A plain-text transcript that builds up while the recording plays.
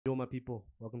Yo, my people,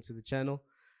 welcome to the channel.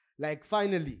 Like,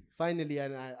 finally,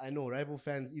 and I know rival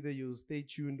fans, either you stay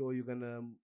tuned or you're gonna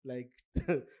like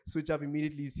switch up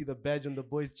immediately. You see the badge on the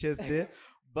boy's chest there,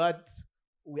 but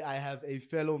I have a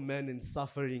fellow man in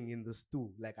suffering in the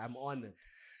stew. Like, I'm honored.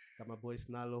 Got my boy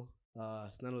Snalo,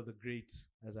 Snalo the Great,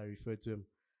 as I refer to him.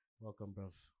 Welcome,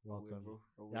 bruv.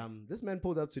 Welcome. This man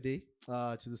pulled up today,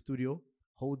 to the studio,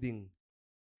 holding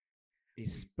a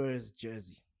Spurs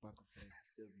jersey.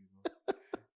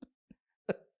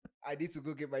 I need to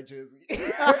go get my jersey.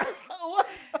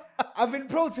 I'm in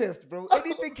protest, bro.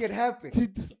 Anything can happen.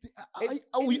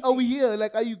 Are we here?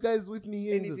 Like, are you guys with me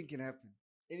here? Anything can happen.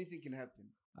 Anything can happen.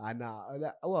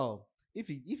 Well, if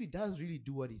he does really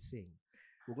do what he's saying,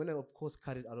 we're gonna of course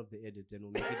cut it out of the edit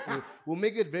and we'll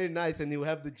make it very nice and he'll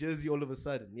have the jersey all of a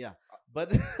sudden. Yeah,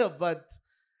 but but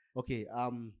okay.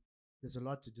 There's a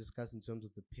lot to discuss in terms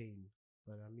of the pain.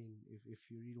 But I mean, if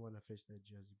you really want to fetch that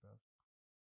jersey, bro,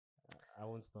 I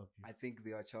won't stop you. I think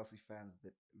there are Chelsea fans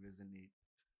that resonate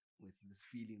with this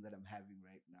feeling that I'm having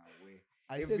right now, where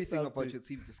everything about your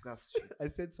team discussed. I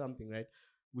said something, right?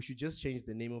 We should just change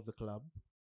the name of the club,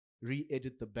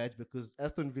 re-edit the badge, because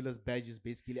Aston Villa's badge is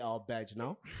basically our badge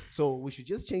now. So we should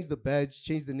just change the badge,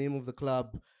 change the name of the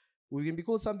club. We can be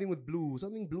called something with blue,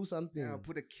 something. Yeah,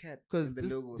 put a cat because the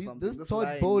logo or something. This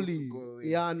Todd Bowley,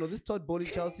 this Todd Bowley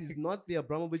Chelsea is not the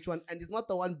Abramovich one, and it's not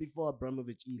the one before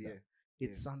Abramovich either. Yeah.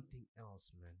 It's something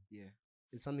else, man. Yeah,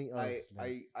 it's something else.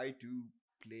 I do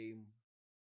blame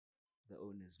the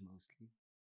owners mostly,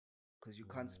 because you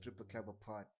can't strip a club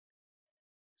apart,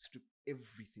 strip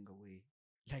everything away,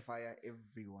 like fire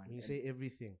everyone. When you say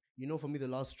everything, for me the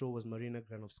last straw was Marina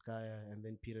Granovskaya and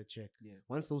then Peter Cech. Yeah.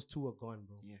 Once those two are gone,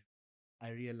 bro. Yeah. I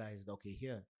realized, okay,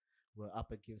 here we're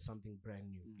up against something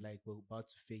brand new. Like we're about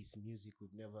to face music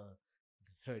we've never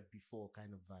heard before,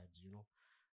 kind of vibes.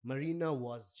 Marina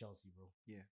was Chelsea, bro.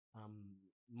 Yeah.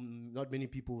 Not many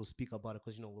people will speak about it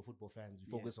because we're football fans.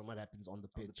 We focus on what happens on the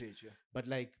pitch. On the pitch, yeah. But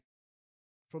like,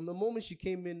 from the moment she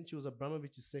came in, she was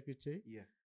Abramovich's secretary. Yeah.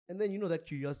 And then that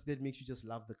curiosity that makes you just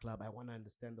love the club. I want to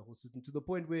understand the whole system to the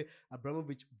point where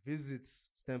Abramovich visits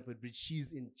Stamford Bridge.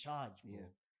 She's in charge, bro. Yeah.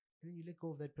 And then you let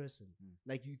go of that person.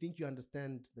 Like, you think you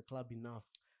understand the club enough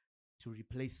to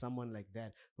replace someone like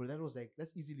that. But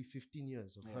that's easily 15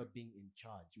 years of her being in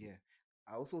charge. Bro. Yeah.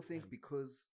 I also think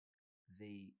because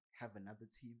they have another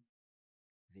team,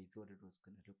 they thought it was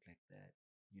going to look like that.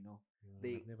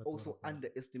 They also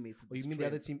underestimated. Or you mean the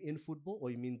other team in football,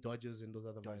 or you mean Dodgers and those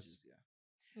other Dodgers?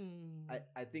 Vibes? Yeah.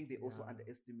 I think they also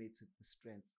underestimated the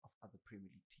strength of other Premier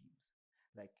League teams.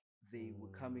 Like, they were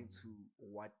coming to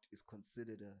what is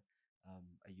considered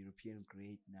a European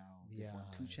grade now. They've won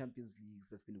 2 Champions Leagues.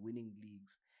 They've been winning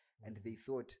leagues, and they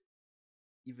thought,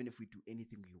 even if we do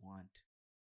anything we want,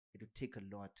 it would take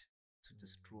a lot to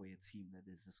destroy a team that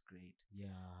is this great. Yeah.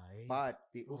 But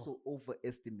they also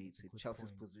overestimated Chelsea's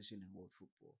position in world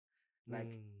football.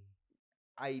 Like,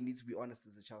 I need to be honest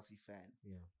as a Chelsea fan.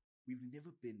 Yeah. We've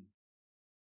never been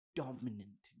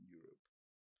dominant in Europe.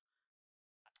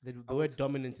 The word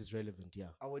dominant is relevant,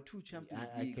 yeah. Our 2 Champions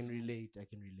Leagues. I can relate.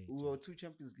 Our 2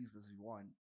 Champions Leagues that we won,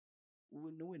 we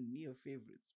were nowhere near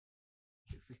favorites.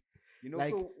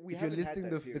 Like, so if you're listing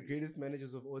the greatest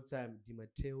managers of all time, Di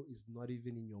Matteo is not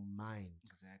even in your mind.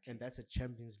 Exactly. And that's a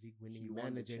Champions League winning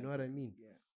manager. You know what I mean?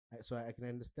 Yeah. So I can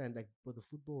understand, like, but the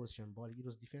football was shambolic. It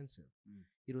was defensive.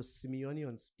 It was Simeone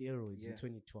on steroids in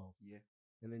 2012. Yeah.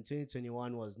 And then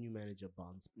 2021 was new manager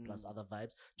bounce plus other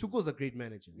vibes. Tuchel's a great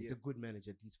manager. He's a good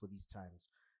manager, at least for these times.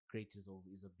 Great is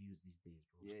abused these days,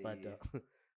 bro.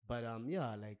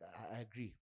 I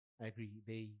agree.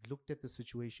 They looked at the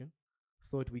situation,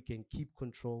 thought we can keep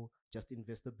control, just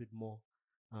invest a bit more.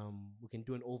 We can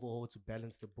do an overhaul to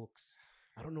balance the books.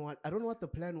 I don't know what the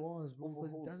plan was, bro.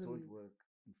 Overhauls don't work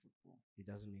in football. It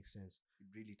doesn't make sense. It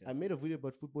really does. I made a video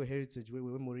about football heritage where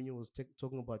Mourinho was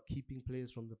talking about keeping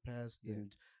players from the past,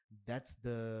 and that's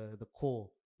the core.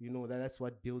 That's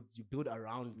what you build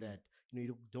around that.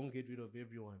 You don't get rid of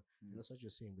everyone. And that's what you're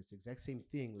saying. But it's the exact same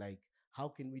thing. Like, how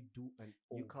can we do an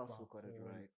Newcastle got it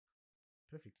right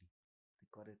perfectly? They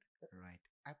got it right.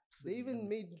 Absolutely. They even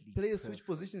made players switch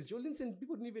positions. Joelinton,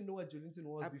 people didn't even know what Joelinton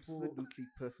was before. Absolutely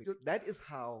perfect. That is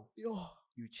how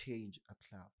you change a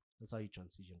club. That's how you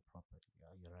transition properly.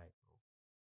 Yeah, you're right,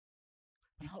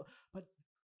 bro. But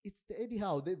it's the Eddie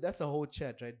Howe. That's a whole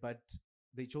chat, right? But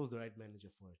they chose the right manager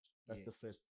for it. That's the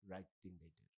first right thing they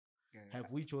did.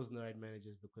 Have we chosen the right manager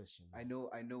is the question. I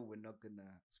know we're not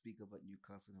gonna speak about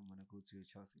Newcastle. I'm gonna go to your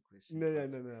Chelsea question. No.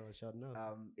 Shout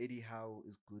out. Eddie Howe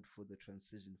is good for the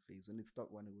transition phase. When it's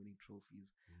not winning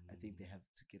trophies, I think they have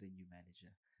to get a new manager.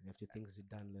 They have to think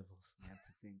Zidane levels. They have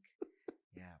to think.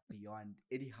 yeah, beyond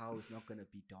Eddie Howe is not gonna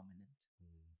be dominant.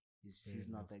 He's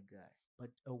not that guy. But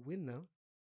a winner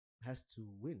has to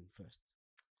win first.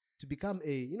 To become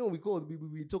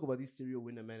we talk about these serial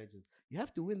winner managers. You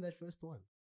have to win that first one.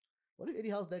 What if Eddie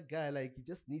Howe's that guy? Like, he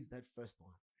just needs that first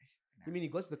one. I mean, he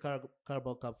got to the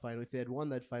Carabao Cup final. If they had won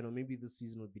that final, maybe this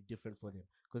season would be different for them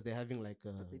because they're having like.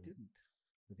 But they didn't.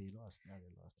 But they lost. Yeah,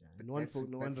 they lost. Yeah. But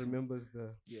No one remembers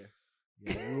the. Yeah.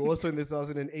 Yeah, we were also in the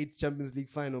 2008 Champions League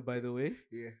final, by the way.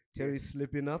 Yeah. Terry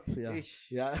slipping up. Yeah.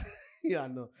 Yeah. Yeah,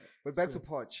 no. But back to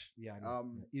Poch. Yeah, no.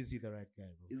 Is he the right guy,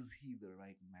 bro? Is he the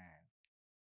right man?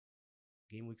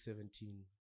 Game week 17.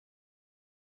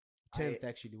 10th,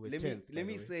 actually. We're 10th. Let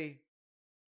me say,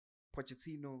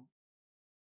 Pochettino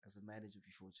as a manager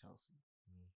before Chelsea.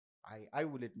 I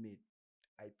will admit,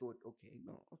 I thought,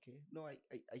 no, I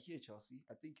hear Chelsea.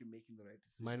 I think you're making the right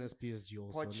decision. Minus PSG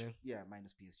also, Poch, yeah,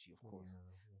 minus PSG, of course.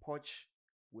 Yeah. Poch,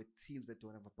 with teams that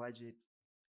don't have a budget,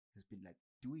 has been like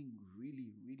doing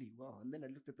really, really well. And then I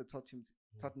looked at the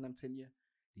Tottenham tenure.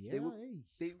 Yeah,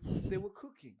 they were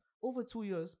cooking. Over 2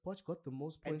 years, Poch got the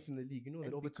most points in the league. You know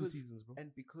that over 2 seasons, bro.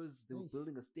 And because they were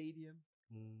building a stadium,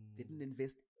 they didn't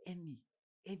invest any.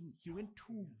 He went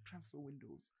 2 transfer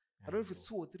windows. I don't know if it's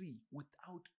 2 or 3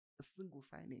 without a single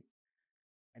signing.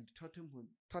 And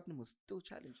Tottenham was still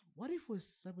challenging. What if we're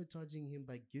sabotaging him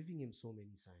by giving him so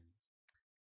many signings?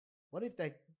 What if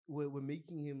like we're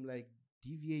making him like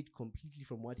deviate completely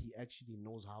from what he actually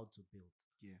knows how to build?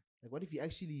 Yeah. Like, what if he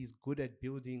actually is good at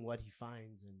building what he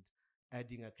finds and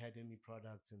adding academy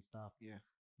products and stuff? Yeah.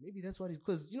 Maybe that's what he's,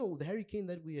 because the Harry Kane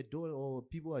that we adore or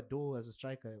people adore as a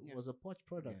striker was a Poch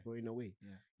product, bro, in a way.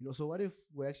 Yeah. So what if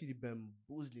we're actually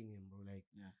bamboozling him, bro? Like,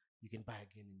 you can buy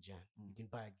again in Jan, you can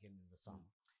buy again in the summer.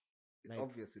 It's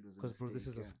obvious it was because, bro, this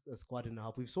is a squad and a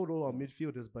half. We've sold all our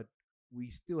midfielders, but we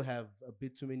still have a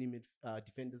bit too many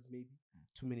defenders, maybe.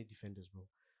 Too many defenders, bro.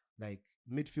 Like,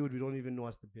 midfield, we don't even know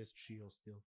us the best trio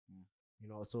still.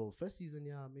 So first season,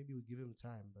 maybe we give him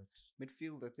time, but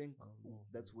midfield, I think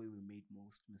that's where we made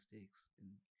most mistakes in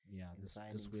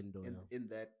this window. In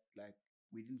that, like,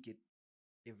 we didn't get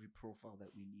every profile that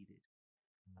we needed,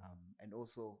 and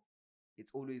also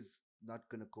it's always not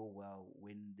gonna go well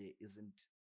when there isn't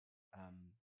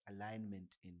alignment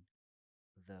in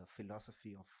the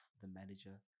philosophy of the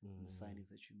manager and the signings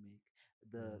that you make.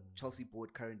 The Chelsea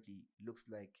board currently looks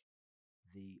like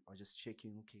they are just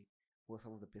checking, okay, who are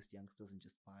some of the best youngsters, and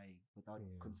just buying without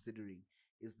considering,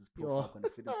 is this profile going to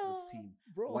fit into this team?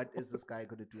 Bro. What is this guy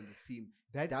going to do in this team?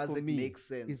 Does it make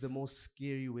sense? Is the most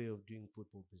scary way of doing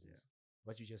football business.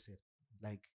 What you just said.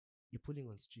 Like, you're pulling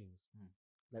on strings.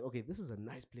 Like, okay, this is a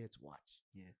nice player to watch.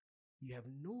 Yeah. You have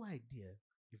no idea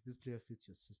if this player fits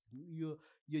your system.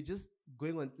 You're just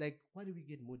going on, like, why did we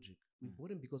get Modric? We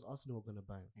bought him because Arsenal were going to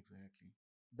buy him. Exactly.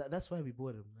 That's why we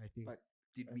bought him, I think. But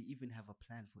did we even have a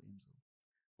plan for Enzo?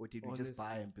 Or did we just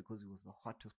buy him because he was the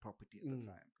hottest property at the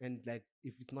time? And like,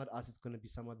 if it's not us, it's going to be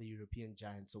some other European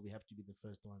giant, so we have to be the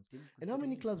first ones. And how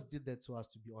many clubs did that to us,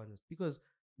 to be honest? Because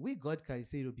we got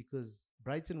Caicedo because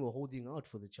Brighton were holding out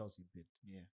for the Chelsea bid.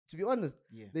 Yeah. To be honest,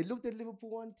 they looked at Liverpool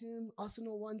want him,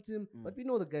 Arsenal want him, but we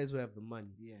know the guys who have the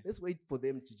money. Yeah. Let's wait for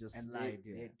them to just slide.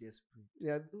 They're desperate.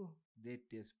 Yeah. They're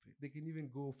desperate. They can even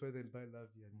go further and buy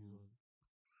Lavia.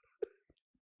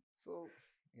 So,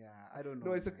 yeah, I don't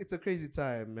know. No, it's a crazy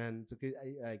time, man. It's a crazy.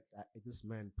 This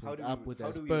man pulled up with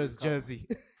a Spurs jersey.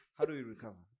 How do we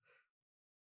recover?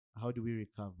 How do we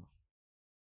recover?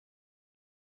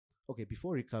 Okay,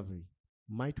 before recovery,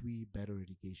 might we battle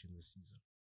relegation this season?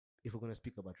 If we're going to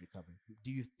speak about recovery,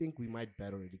 do you think we might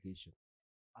battle relegation?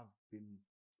 I've been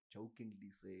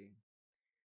jokingly saying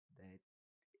that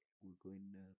we're going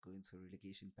to go into a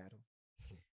relegation battle.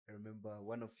 I remember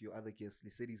one of your other guests,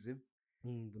 Lisedi Zim,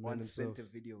 once sent a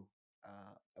video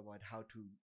about how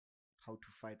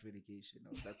to fight relegation.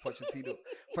 I was like,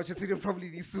 Pochettino probably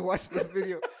needs to watch this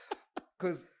video,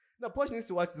 because Poch needs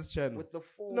to watch this channel. With the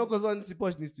form, because honestly,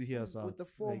 Poch needs to hear us out. With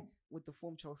the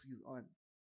form Chelsea is on,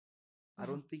 I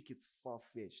don't think it's far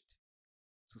fetched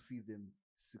to see them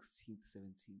 16th,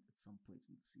 17th at some point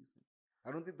in the season.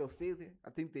 I don't think they'll stay there.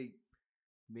 I think they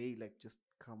may like just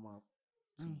come up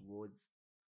towards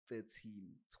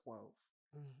 13, 12.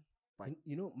 But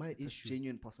my issue, a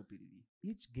genuine possibility.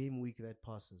 Each game week that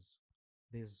passes,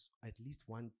 there's at least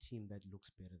one team that looks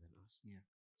better than us. Yeah.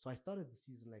 So I started the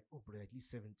season like, bro, at least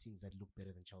 7 teams that look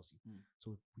better than Chelsea.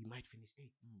 So we might finish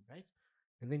 8, right?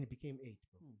 And then it became 8,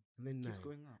 bro. And then 9.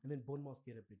 Going up. And then Bournemouth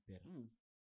get a bit better.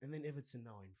 And then Everton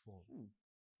now in form.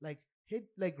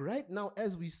 Like right now,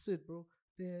 as we sit, bro,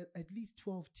 there are at least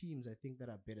 12 teams, I think, that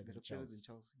are better than Chelsea.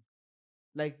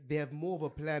 Like, they have more of a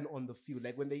plan on the field.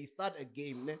 Like, when they start a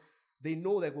game, They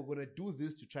know that we're gonna do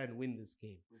this to try and win this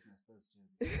game. Where's my Spurs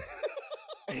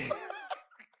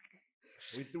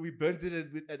jersey? we burnt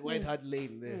it at White Hart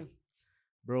Lane there,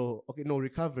 bro. Okay, no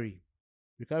recovery.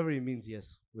 Recovery means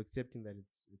yes, we're accepting that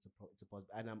it's a positive,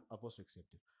 and I've also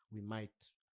accepted we might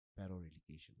battle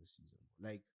relegation this season.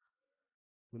 Like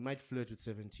we might flirt with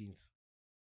 17th.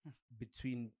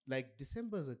 Between like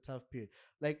December is a tough period.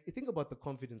 Like think about the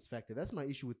confidence factor. That's my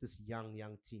issue with this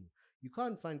young team. You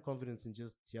can't find confidence in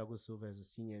just Thiago Silva as a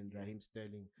senior and Raheem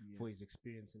Sterling for his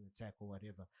experience in attack or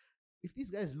whatever. If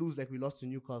these guys lose like we lost to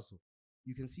Newcastle,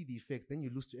 you can see the effects. Then you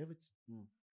lose to Everton.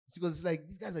 It's because it's like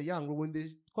these guys are young, but when the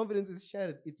confidence is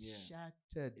shattered, it's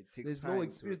shattered. It takes there's time no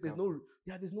experience. to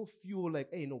There's no fuel. Like,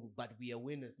 hey, no, but we are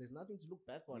winners. There's nothing to look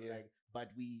back on. Like,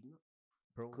 but we,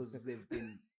 bro, because they've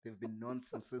been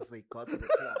nonsense since they got to the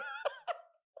club.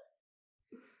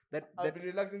 I've been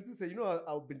reluctant to say.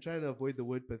 I've been trying to avoid the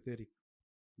word pathetic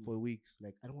for weeks.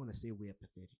 Like, I don't want to say we're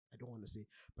pathetic. I don't want to say,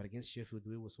 but against Sheffield,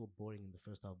 we were so boring in the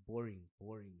first half. Boring.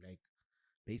 Like,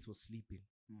 Bass was sleeping.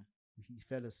 He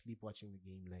fell asleep watching the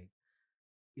game. Like,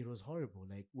 it was horrible.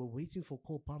 Like, we're waiting for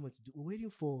Cole Palmer to do. We're waiting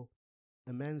for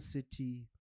a Man City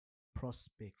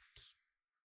prospect,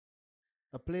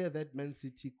 a player that Man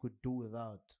City could do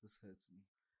without. This hurts me.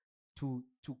 To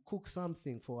cook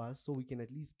something for us, so we can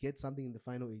at least get something in the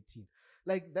final 18.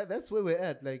 Like that's where we're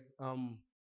at. Like,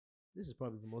 this is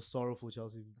probably the most sorrowful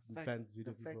Chelsea fans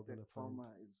video people are gonna find.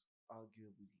 Palmer is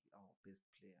arguably our best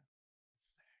player.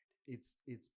 Sad.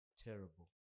 It's terrible.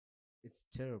 It's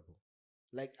terrible.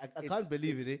 Like I can't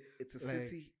believe it. It's a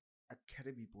City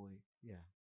academy boy. Yeah.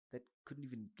 That couldn't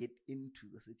even get into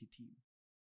the City team.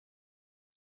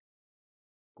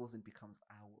 Goes and becomes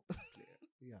our best player.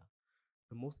 Yeah.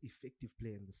 The most effective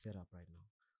player in the setup right now.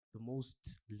 The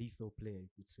most lethal player, you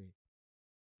could say.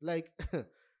 Like,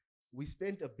 we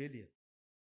spent $1 billion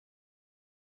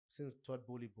since Todd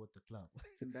Bowley bought the club.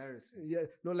 It's embarrassing. Yeah,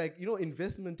 no, like,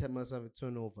 investment must have a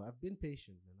turnover. I've been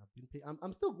patient, man.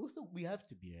 I'm still, we have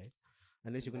to be, right?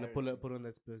 Unless you're gonna put on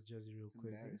that Spurs jersey real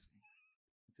quick.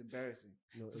 It's embarrassing.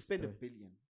 No, to spend $1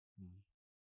 billion.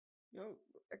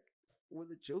 Like, we're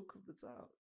the joke of the town,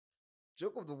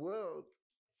 joke of the world.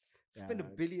 Spend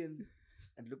 $1 billion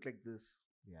and look like this.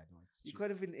 Yeah, no, it's you can't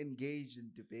even engage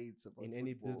in debates about in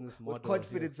any business model with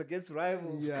confidence against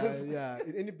rivals. Yeah.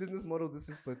 In any business model, this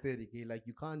is pathetic. Like,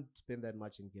 you can't spend that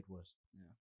much and get worse.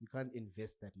 Yeah, you can't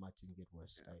invest that much and get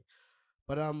worse. Yeah. Like,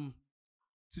 but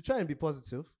to try and be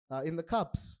positive, in the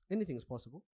cups, anything is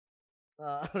possible.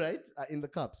 Right? In the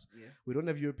cups, we don't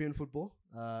have European football.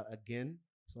 Again,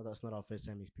 that's not our first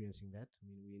time experiencing that. I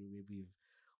mean,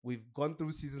 we've gone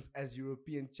through seasons as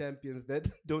European champions that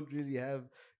don't really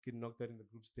get knocked out in the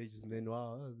group stages, and then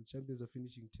the champions are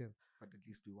finishing 10th. But at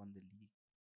least we won the league.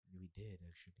 We did,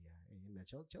 actually. Yeah.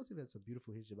 Chelsea had some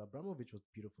beautiful history. But Abramovich was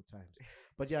beautiful times.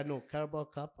 But yeah, no, Carabao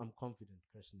Cup, I'm confident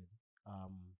personally.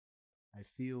 I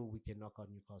feel we can knock out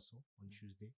Newcastle on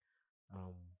Tuesday.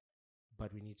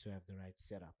 But we need to have the right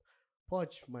setup.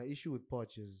 Poch, my issue with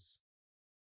Poch is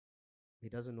he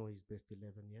doesn't know his best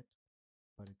 11 yet.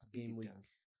 But it's game week.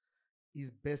 His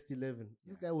best 11.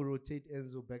 This guy will rotate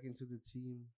Enzo back into the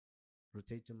team,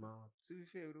 rotate him out. To be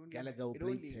fair, Gallagher will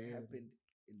play 10. Happened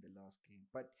in the last game.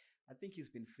 But I think he's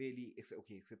been fairly, except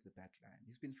the back line.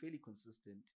 He's been fairly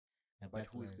consistent about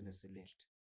who he's going to select.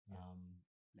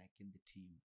 Like in the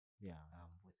team. Yeah.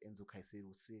 With Enzo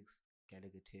Caicedo 6,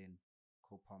 Gallagher 10,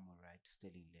 Cole Palmer right,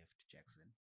 Sterling left, Jackson.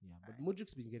 Yeah, but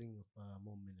Mudrik's been getting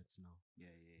more minutes now.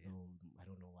 Yeah. So I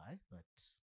don't know why, but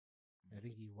I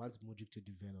think he wants Mudrik to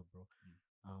develop, bro.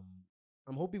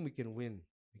 I'm hoping we can win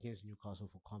against Newcastle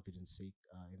for confidence sake.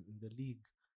 In the league,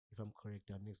 if I'm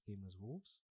correct, our next game is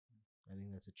Wolves. I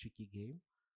think that's a tricky game.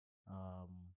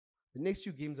 The next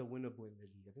few games are winnable in the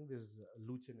league. I think there's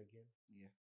Luton again. Yeah.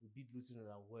 We beat Luton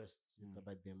at our worst, but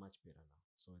they're much better now.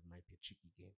 So it might be a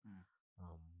tricky game.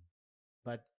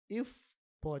 But if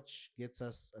Poch gets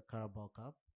us a Carabao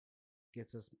Cup,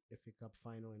 gets us FA Cup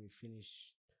final, and we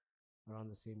finish around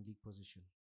the same league position,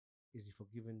 is he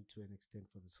forgiven to an extent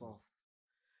for the 12th?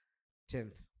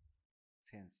 10th.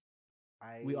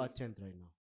 We are 10th right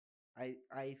now.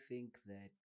 I think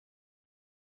that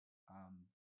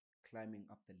climbing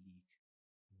up the league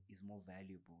is more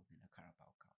valuable than a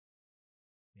Carabao Cup.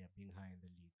 Yeah, being high in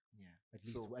the league. Yeah.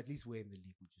 At least we're in the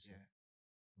league, would you say? Yeah.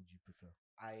 Would you prefer?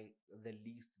 The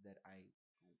least that I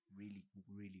really,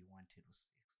 really wanted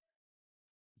was 6th.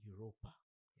 Europa.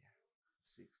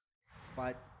 Yeah. 6th.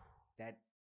 But that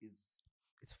is...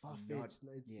 It's far-fetched.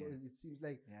 It seems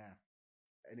like... Yeah.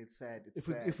 And it's sad.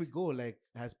 If we go like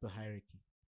as per hierarchy,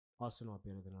 Arsenal are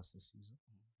better than us this season.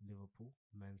 Liverpool,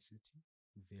 Man City,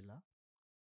 Villa,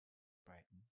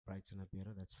 Brighton are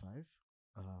better. That's 5.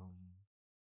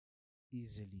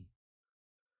 Easily.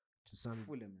 To some,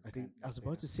 Fulham is I think I was better.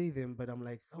 about to say them, but I'm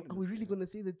like, Fulham are is we really better. going to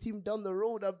say the team down the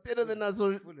road are better than us?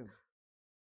 Or Fulham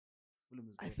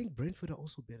is I better. think Brentford are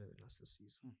also better than us this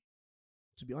season. Hmm.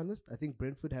 To be honest, I think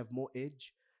Brentford have more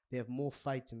edge. They have more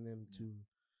fight in them too.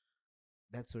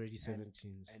 That's already 7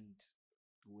 teams. And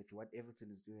with what Everton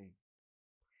is doing.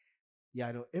 Yeah,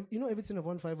 I know. You know, Everton have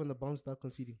won 5 on the bounce without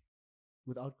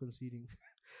conceding.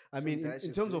 I mean,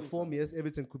 in terms of form, yes,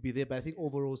 Everton could be there, but I think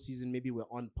overall season, maybe we're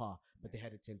on par, but they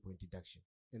had a 10-point deduction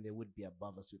and they would be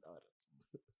above us without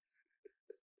it.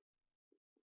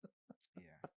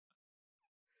 Yeah.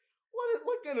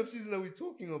 What kind of season are we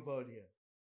talking about here?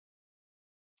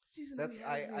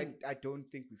 I don't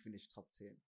think we finished top 10.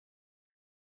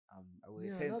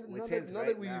 We're 10th. Now right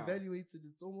that we now. evaluated,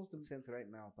 it's almost 10th right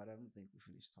now, but I don't think we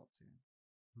finished top 10.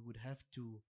 We would have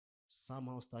to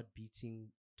somehow start beating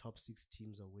top 6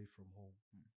 teams away from home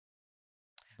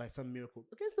by some miracle.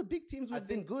 Against the big teams, we've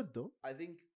been good though. I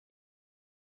think.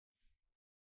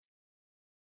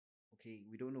 Okay,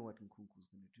 we don't know what Nkunku's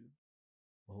going to do.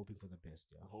 We're hoping for the best.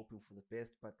 Yeah, we're hoping for the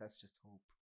best, but that's just hope.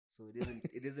 So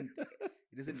it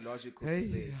isn't logical to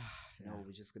say no.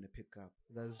 We're just going to pick up.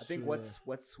 I think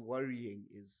what's worrying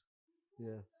is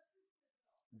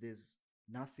there's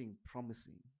nothing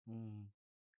promising.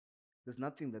 There's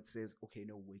nothing that says, okay,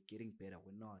 no, we're getting better.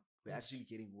 We're not. We're actually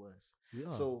getting worse.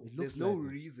 So there's no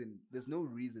reason. There's no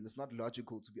reason. It's not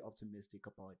logical to be optimistic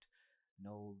about,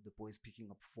 no, the boys picking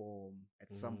up form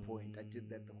at some point. I did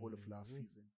that the whole of last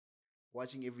season.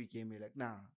 Watching every game, you're like,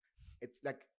 nah. It's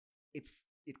like,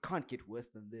 it can't get worse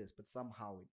than this, but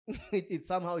somehow it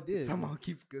somehow did. It somehow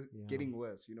keeps getting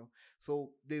worse, you know?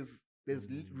 So there's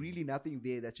really nothing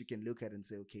there that you can look at and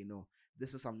say, okay, no,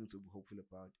 this is something to be hopeful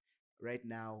about. Right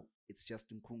now, it's just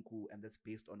Nkunku, and that's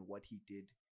based on what he did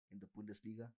in the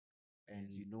Bundesliga. And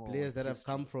you know, players that have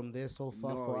come from there so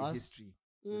far for us. History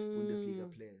with Bundesliga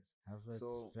players.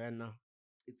 So fair enough.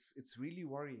 It's really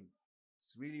worrying.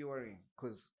 It's really worrying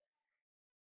because,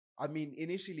 I mean,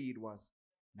 initially it was,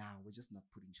 we're just not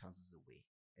putting chances away.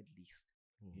 At least,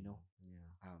 you know.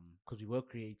 Yeah. Because we were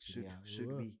creative.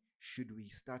 Should we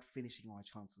start finishing our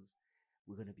chances?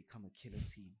 We're gonna become a killer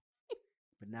team.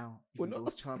 But now,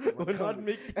 those chances are not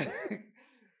making.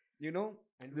 You know,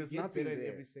 and there's nothing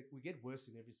there. We get worse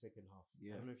in every second half.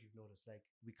 Yeah. I don't know if you've noticed. Like,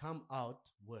 we come out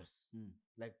worse.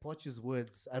 Like Poch's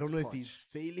words. I don't know if he's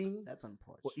failing. That's on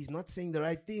Poch. Or he's not saying the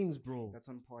right things, bro. That's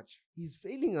on Poch. He's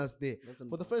failing us there.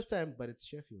 For the first time, but it's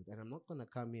Sheffield. And I'm not going to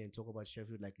come here and talk about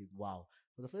Sheffield like, wow.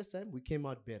 For the first time, we came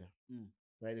out better.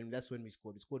 Right? And that's when we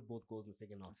scored. We scored both goals in the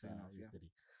second half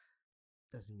yesterday.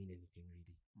 Doesn't mean anything,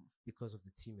 really. Because of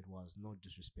the team it was. No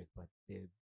disrespect, but they're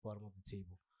bottom of the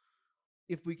table.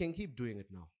 If we can keep doing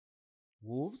it now.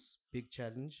 Wolves, big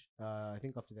challenge. I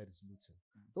think after that it's Luton.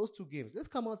 Those 2 games. Let's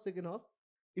come out second half.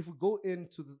 If we go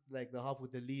into the half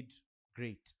with the lead,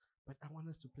 great. But I want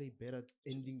us to play better,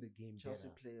 ending the game Chelsea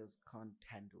players can't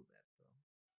handle that, though.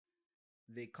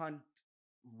 They can't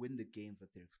win the games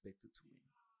that they're expected to win.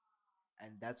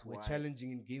 And that's why we're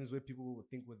challenging in games where people will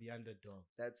think we're the underdog.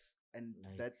 That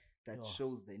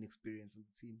shows the inexperience of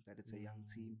the team, that it's a young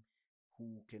team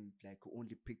who can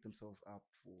only pick themselves up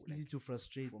for easy to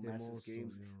frustrate for them massive also,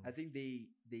 games. I think they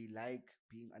like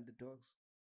being underdogs.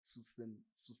 Suits them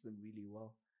really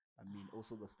well. I mean,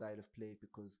 also the style of play,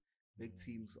 because big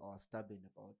teams are stubborn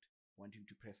about wanting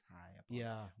to press high.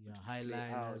 High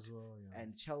line as well. Yeah.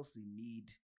 And Chelsea need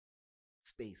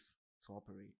space to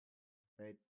operate,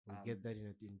 right? We get that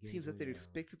in teams that they're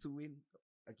expected to win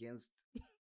against.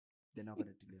 They're not going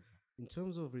to deliver. In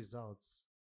terms of results,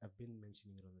 I've been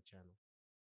mentioning it on the channel.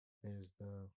 There's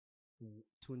the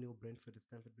 2-0 Brentford at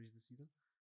Stamford Bridge this season.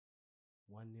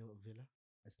 1-0 Villa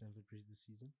at Stamford Bridge this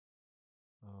season.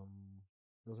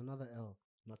 There was another L,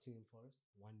 Nottingham Forest,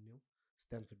 1-0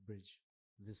 Stamford Bridge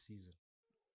this season.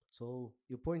 So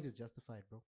your point is justified,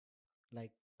 bro.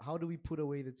 Like, how do we put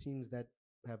away the teams that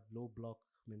have low block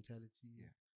mentality,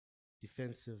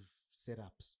 defensive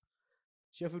setups?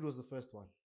 Sheffield was the first one,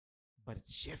 but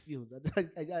it's Sheffield.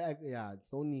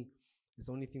 It's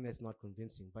the only thing that's not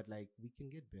convincing. But like, we can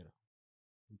get better.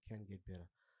 We can get better.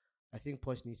 I think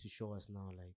Poch needs to show us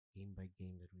now, like game by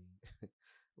game, that we.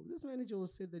 This manager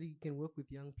always said that he can work with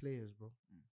young players, bro.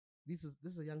 This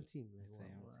is a young team.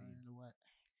 Like, it's a young team. What?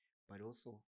 But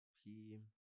also he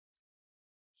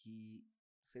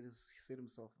set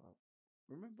himself up.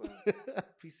 Remember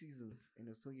pre-seasons, and he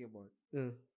was talking about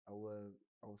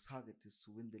our target is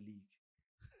to win the league.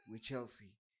 With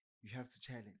Chelsea, you have to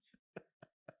challenge.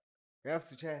 You have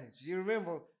to challenge. You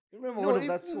remember all of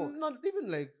that talk? Not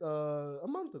even like a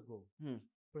month ago.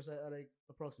 like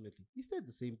approximately. He said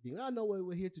the same thing. No,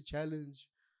 we're here to challenge.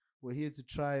 We're here to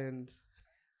try and.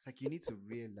 It's like you need to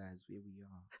realize where we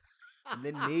are. And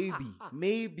then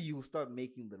maybe you'll start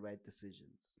making the right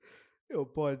decisions. Yo,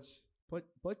 Poch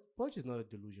is not a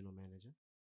delusional manager.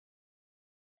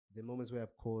 The moments where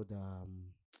I've called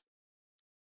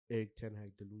Eric Ten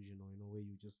Hag delusional, where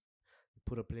you just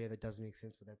put a player that doesn't make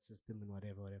sense for that system and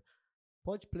whatever.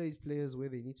 Poch plays players where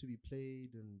they need to be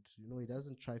played, and he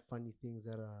doesn't try funny things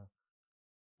that are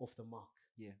off the mark.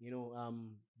 Yeah.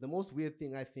 The most weird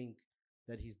thing I think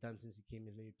that he's done since he came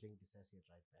in, maybe playing Disasi at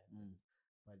right back.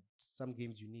 But some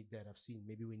games you need that. I've seen.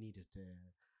 Maybe we need it.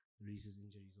 Reese's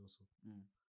injuries also.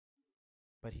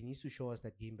 But he needs to show us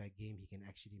that game by game he can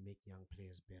actually make young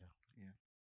players better. Yeah.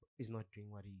 He's not doing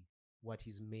what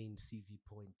his main CV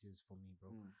point is for me,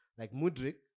 bro. Like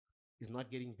Mudryk is not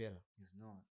getting better. He's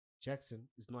not. Jackson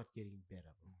is not getting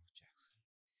better, bro. Jackson.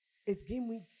 It's game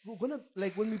week. We're gonna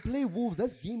when we play Wolves,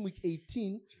 that's game week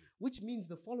 18, which means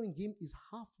the following game is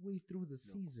halfway through the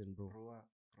season, bro.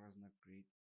 Bro's not great.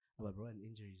 But bro, and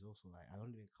injuries also. I don't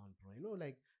even count bro.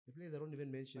 Like the players I don't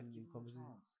even mention in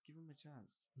conversation. Give him a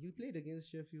chance. He played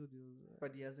against Sheffield,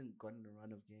 but he hasn't gotten a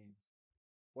run of games.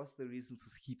 What's the reason to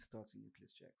keep starting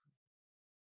Nicholas Jackson?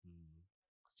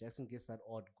 Jackson gets that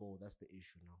odd goal. That's the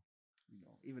issue now.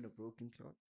 Even a broken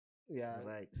clock. Yeah,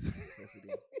 right.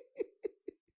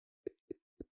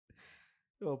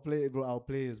 Our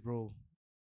players, bro.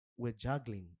 We're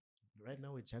juggling right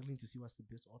now. We're juggling to see what's the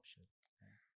best option.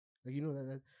 Like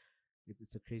that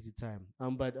it's a crazy time.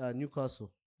 But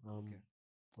Newcastle. Okay.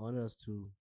 I wanted us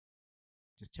to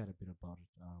just chat a bit about it.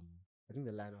 I think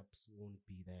the lineups won't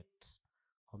be that.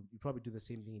 You probably do the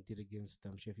same thing he did against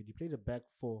Sheffield. He played a back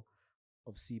four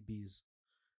of CBs.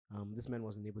 This man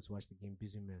wasn't able to watch the game.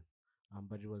 Busy man.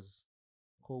 But it was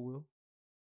Colwell,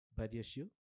 Badiashile,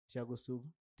 Thiago Silva,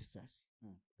 Disasi.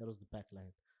 That was the back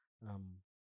line.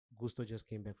 Gusto just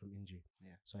came back from injury.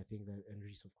 Yeah. So I think that, and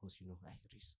Reese, of course,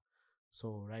 Reese.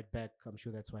 So right back, I'm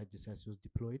sure that's why Disasi was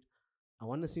deployed. I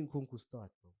want to see Nkunku start,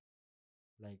 bro.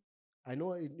 Like, I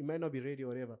know it might not be ready or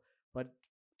whatever, but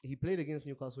he played against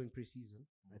Newcastle in preseason.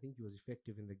 I think he was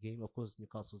effective in the game. Of course,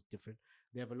 Newcastle's different.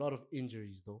 They have a lot of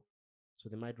injuries, though. So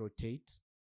they might rotate.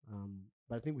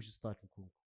 But I think we should start Nkunku.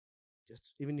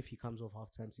 Just even if he comes off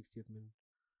halftime, 60th minute.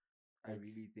 I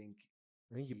really think.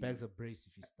 I think he bags a brace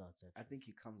if he starts. Actually. I think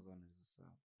he comes on as a sub.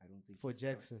 I don't think for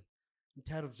Jackson. I'm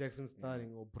tired of Jackson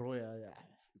starting or Broya.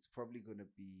 It's probably gonna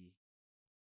be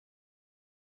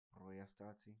Broya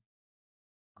starting.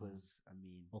 Because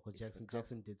because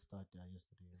Jackson did start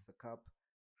yesterday. It's the cup.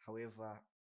 However,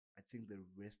 I think the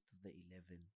rest of the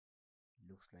 11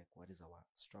 looks like what is our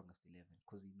strongest 11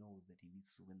 because he knows that he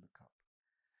needs to win the cup.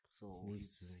 So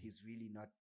he's really not.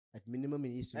 At minimum,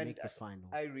 he needs to make the final.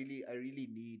 I really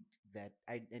need that.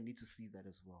 I need to see that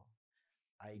as well.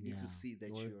 I need to see that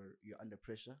you're under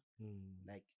pressure.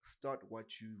 Like start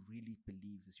what you really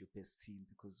believe is your best team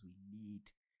because we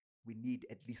need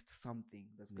at least something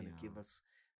that's gonna give us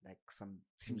like some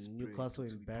team spirit. Newcastle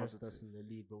embarrassed us in the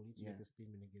league, but we need to make a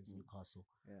statement against Newcastle.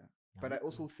 Yeah. But I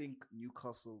also think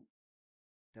Newcastle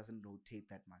doesn't rotate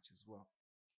that much as well.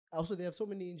 Also, they have so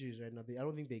many injuries right now. I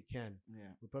don't think they can.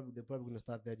 Yeah. They're probably going to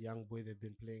start that young boy they've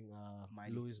been playing,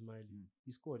 Lewis Miley.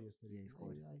 He scored yesterday. Yeah, he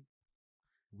scored.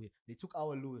 They took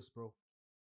our Lewis, bro.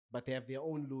 But they have their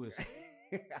own Lewis.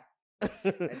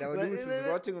 And our Lewis is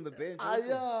rotting on the bench also.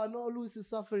 Yeah, no, Lewis is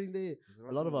suffering there.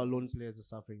 A lot of our lone players are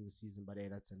suffering this season, but hey,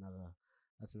 that's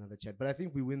another chat. But I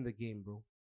think we win the game, bro.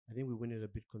 I think we win it a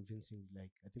bit convincingly.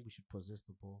 Like, I think we should possess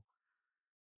the ball.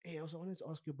 Hey, I also wanted to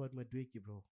ask you about Madueke,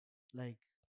 bro. Like,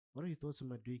 what are your thoughts on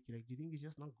Madueke? Like, do you think he's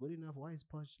just not good enough? Why is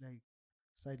Poch like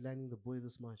sidelining the boy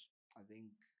this much? I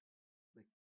think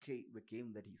the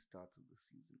game that he started this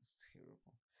season is terrible.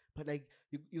 But like,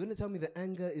 you're gonna tell me the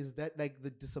anger is that like the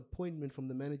disappointment from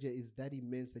the manager is that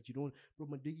immense that you don't, bro.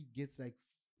 Madueke gets like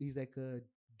he's like a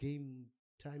game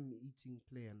time eating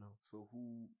player now. So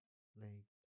who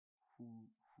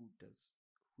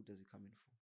does he come in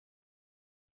for?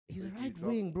 He's a right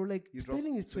wing, bro. Like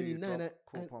Sterling is 29.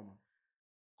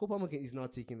 Cole Palmer is now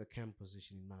taking the cam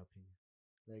position, in my opinion.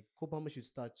 Like Cole Palmer should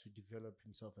start to develop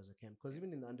himself as a cam because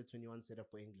even in the under-21 setup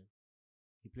for England,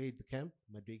 he played the cam.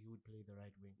 Madueke would play the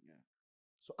right wing. Yeah.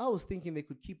 So I was thinking they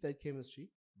could keep that chemistry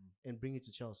and bring it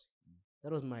to Chelsea.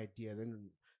 That was my idea. Then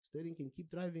Sterling can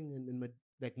keep thriving, and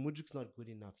like Mudryk's not good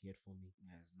enough yet for me.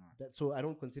 Yeah, it's not. So I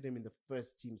don't consider him in the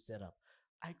first team setup.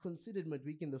 I considered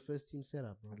Madueke in the first team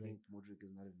setup. Bro. I think Mudryk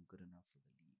is not even good enough for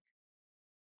the league.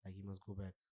 Like he must go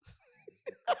back.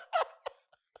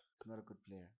 He's not a good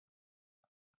player.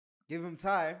 Give him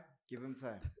time.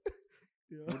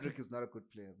 Yeah. Mudryk is not a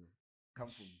good player though. come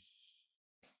for me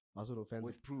Arsenal fans,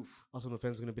 with proof. Arsenal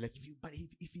fans are gonna be like,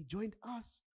 if he joined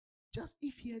us, just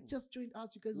if he had just joined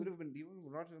us, you guys He would would have been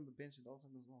rotted on the bench with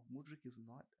Arsenal as well. Mudrik is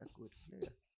not a good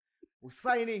player. We're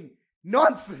signing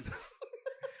nonsense.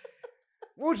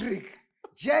 Mudrik,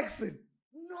 Jackson,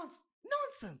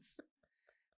 nonsense.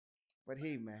 But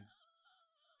hey, man,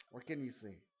 what can we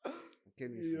say? What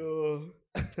can we say? Yo.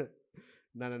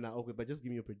 No. Okay, but just give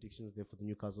me your predictions there for the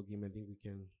Newcastle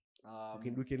game. I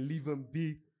think we can leave them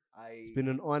be. It's been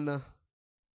an honor.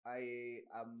 I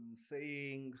am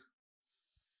saying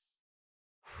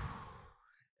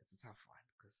it's a tough one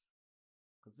because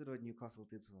consider what Newcastle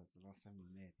did to us the last time we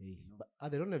met. Hey, You know?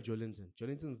 but they don't have Jolinton.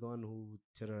 Jolinton's the one who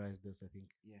terrorized us, I think,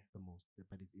 the most.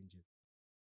 But he's injured.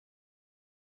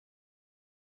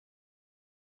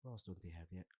 What else don't they have?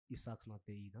 Yeah, Isak's not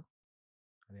there either.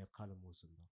 And they have Callum Wilson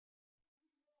though.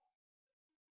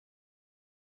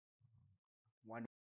 One